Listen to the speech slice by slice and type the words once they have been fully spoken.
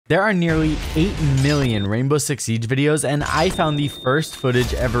There are nearly 8 million Rainbow Six Siege videos, and I found the first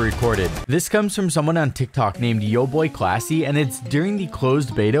footage ever recorded. This comes from someone on TikTok named YoBoyClassy, and it's during the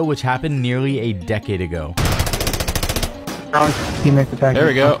closed beta, which happened nearly a decade ago. There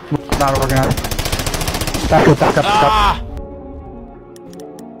we go. Not organized. Back up, back up, back up.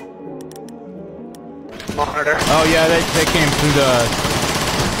 Monitor. Oh yeah, they came through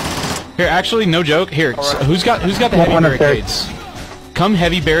the. Here, actually, no joke. Here, so who's got the heavy barricades? Come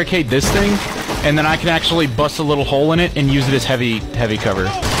heavy barricade this thing, and then I can actually bust a little hole in it and use it as heavy cover.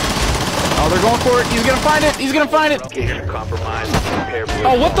 Oh, they're going for it. He's gonna find it. He's gonna find it.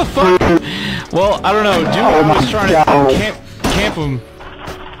 Oh, what the fuck? Well, I don't know. Dude, I was trying to camp him.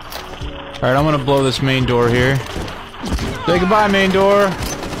 All right, I'm gonna blow this main door here. Say goodbye, main door.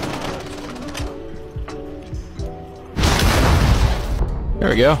 There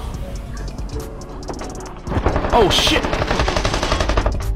we go. Oh shit!